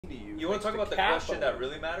You want to talk about the question that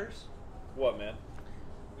really matters? What, man?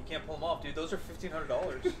 You can't pull them off, dude. Those are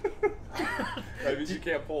 $1,500. That means you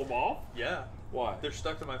can't pull them off? Yeah. Why? They're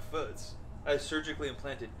stuck to my foot. I surgically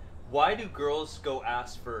implanted. Why do girls go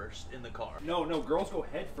ass first in the car? No, girls go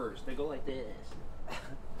head first. They go like this.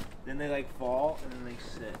 Then they like fall and then they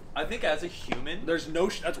sit. I think as a human, There's no.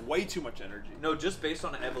 That's way too much energy. no, just based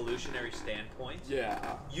on an evolutionary standpoint,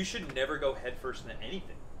 Yeah. you should never go head first into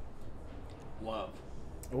anything. Love.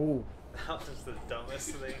 Ooh. That was the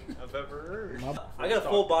dumbest thing I've ever heard. I got a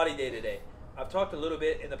full body day today. I've talked a little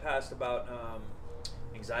bit in the past about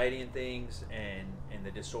anxiety and things and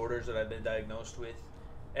the disorders that I've been diagnosed with.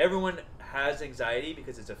 Everyone has anxiety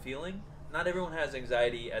because it's a feeling. Not everyone has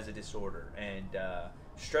anxiety as a disorder. And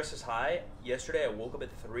stress is high. Yesterday I woke up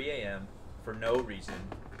at 3 a.m. for no reason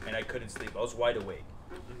and I couldn't sleep. I was wide awake,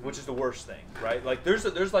 which is the worst thing, right? Like there's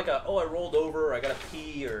like a, oh, I rolled over, or I got to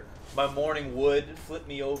pee, or my morning wood flipped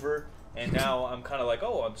me over. And now I'm kind of like,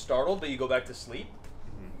 oh, I'm startled, but you go back to sleep.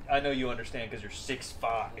 I know you understand because you're 6'5".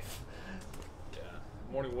 Yeah.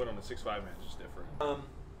 Morning wood on a 6'5" man is just different.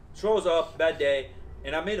 Scrolls up, bad day,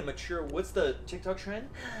 and I made a mature. What's the TikTok trend?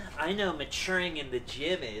 I know maturing in the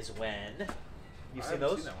gym is when. You seen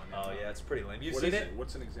those? Seen that one yet. Oh yeah, it's pretty lame. You've What seen is it?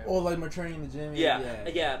 What's an example? Oh, like maturing in the gym.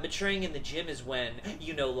 Yeah. Maturing in the gym is when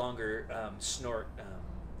you no longer snort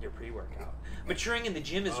your pre-workout. Maturing in the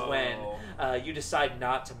gym is when you decide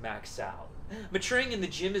not to max out. Maturing in the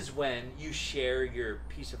gym is when you share your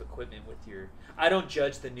piece of equipment with your. I don't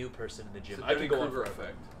judge the new person in the gym. I can go on forever.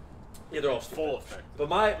 Effect. Yeah, they're all Full stupid. effect. But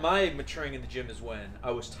my maturing in the gym is when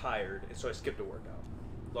I was tired, and so I skipped a workout.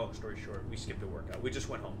 Long story short, we skipped a workout. We just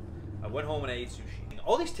went home. I went home and I ate sushi.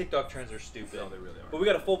 All these TikTok trends are stupid. No, they really are. But we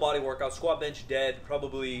got a full body workout. Squat, bench, dead.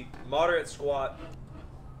 Probably moderate squat.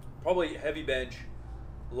 Probably heavy bench.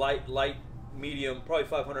 Light, medium. Probably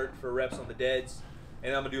 500 for reps on the deads.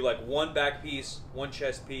 And I'm going to do like one back piece, one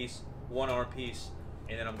chest piece, one arm piece,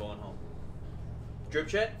 and then I'm going home. Drip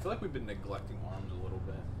chat? I feel like we've been neglecting arms a little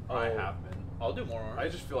bit. Oh. I have been. I'll do more arms. I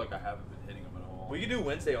just feel like I haven't been hitting them at all. We can do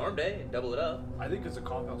Wednesday arm day and double it up. I think because the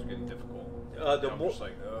compounds are getting difficult. The I'm more, just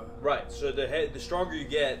like, right. So the stronger you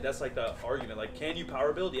get, that's like the argument. Like, can you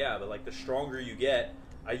power build? Yeah, but like the stronger you get,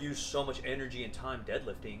 I use so much energy and time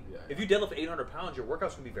deadlifting. Yeah, if you deadlift 800 pounds, your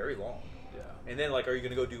workout's gonna be very long. Yeah. And then like, are you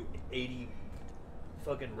gonna go do 80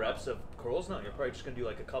 fucking reps of curls? No, you're probably just gonna do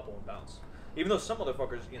like a couple and bounce. Even though some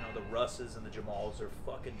motherfuckers, you know, the Russes and the Jamals are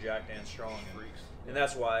fucking jacked and strong freaks, and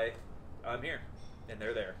that's why I'm here, and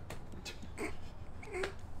they're there.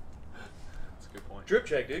 Good point. Drip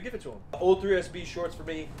check, dude. Give it to him. Old 3SB shorts for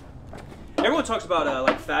me. Everyone talks about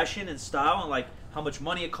like fashion and style and like how much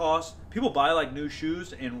money it costs. People buy like new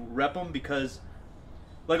shoes and rep them because,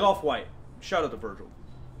 like Off-White. Shout out to Virgil.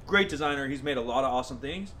 Great designer. He's made a lot of awesome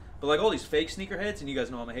things. But like all these fake sneakerheads, and you guys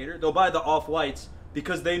know I'm a hater, they'll buy the Off-Whites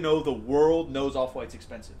because they know the world knows Off-White's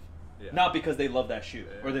expensive. Yeah. Not because they love that shoe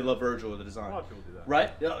or they love Virgil or the design. A lot of people do that. Right?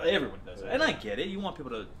 Yeah, everyone does that. And I get it. You want people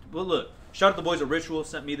to... Well, look. Shout out to the boys at Ritual.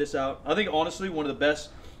 Sent me this out. I think, honestly, one of the best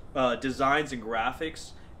designs and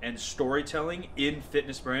graphics and storytelling in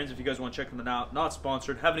fitness brands. If you guys want to check them out. Not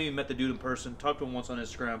sponsored. Haven't even met the dude in person. Talked to him once on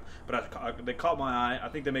Instagram. But they caught my eye. I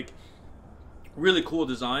think they make really cool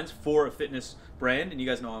designs for a fitness brand. And you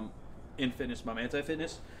guys know I'm in fitness. I'm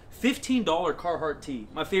anti-fitness. $15 Carhartt tee.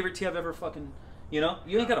 My favorite tee I've ever fucking... You know,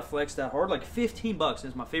 you ain't gotta flex that hard. Like $15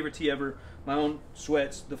 is my favorite tee ever. My own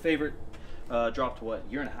sweats. The favorite dropped to what,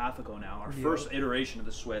 a year and a half ago now. Our first iteration of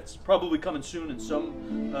the sweats. Probably coming soon in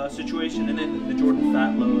some situation. And then the Jordan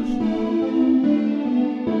Fat Lows.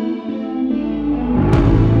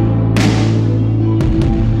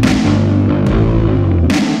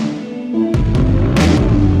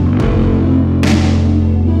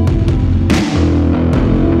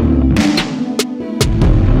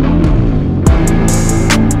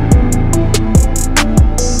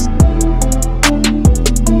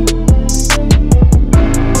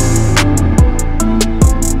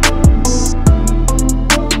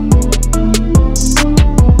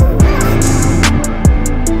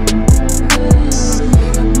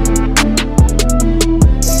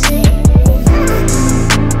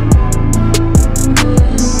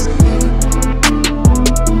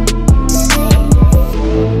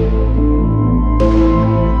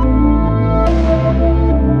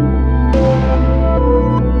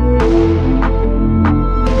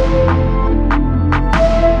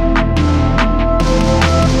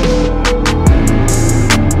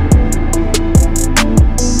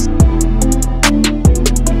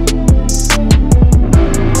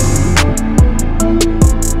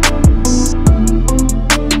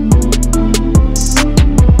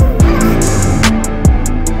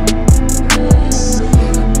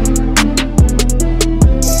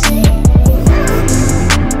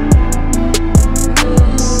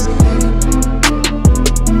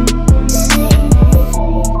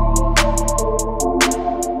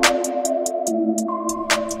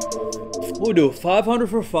 We'll do a 500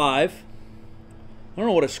 for 5. I don't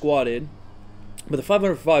know what a squat did, but the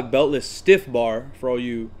 500 for 5 beltless stiff bar for all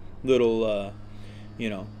you little,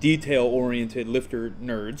 detail-oriented lifter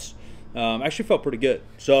nerds. Actually felt pretty good.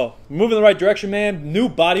 So, moving in the right direction, man. New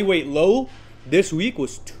body weight low this week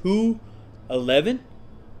was 211.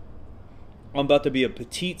 I'm about to be a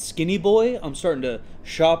petite, skinny boy. I'm starting to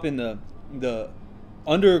shop in the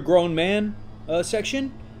undergrown man section.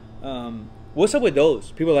 What's up with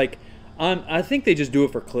those? People are like, I think they just do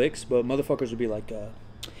it for clicks, but motherfuckers would be like,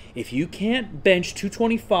 if you can't bench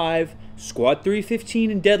 225, squat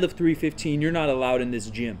 315, and deadlift 315, you're not allowed in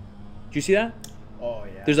this gym. Do you see that? Oh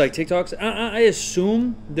yeah. There's like TikToks. I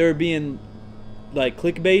assume they're being like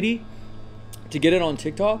clickbaity to get it on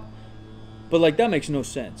TikTok, but like that makes no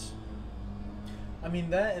sense. I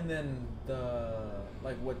mean that, and then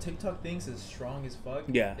what TikTok thinks is strong as fuck.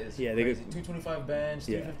 Yeah, is yeah, crazy. they 225 bench,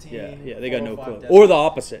 315. Yeah, they got no 405 clue. deadlift. Or the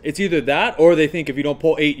opposite. It's either that, or they think if you don't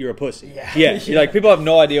pull 8, you're a pussy. Yeah. Yeah. Like people have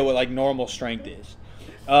no idea what like normal strength is.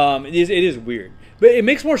 It is weird, but it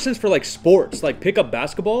makes more sense for like sports, like pickup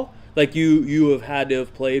basketball. Like you have had to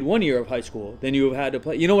have played 1 year of high school, then you have had to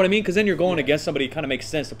play. You know what I mean? Because then you're going against somebody. It kind of makes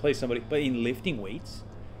sense to play somebody. But in lifting weights,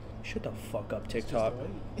 shut the fuck up, TikTok.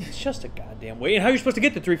 It's just a goddamn weight. And how are you supposed to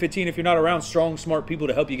get to 315 if you're not around strong, smart people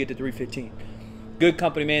to help you get to 315? Good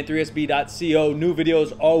company, man. 3sb.co. New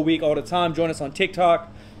videos all week, all the time. Join us on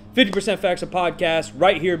TikTok. 50% Facts, a podcast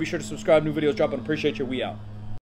right here. Be sure to subscribe. New videos dropping. Appreciate you. We out.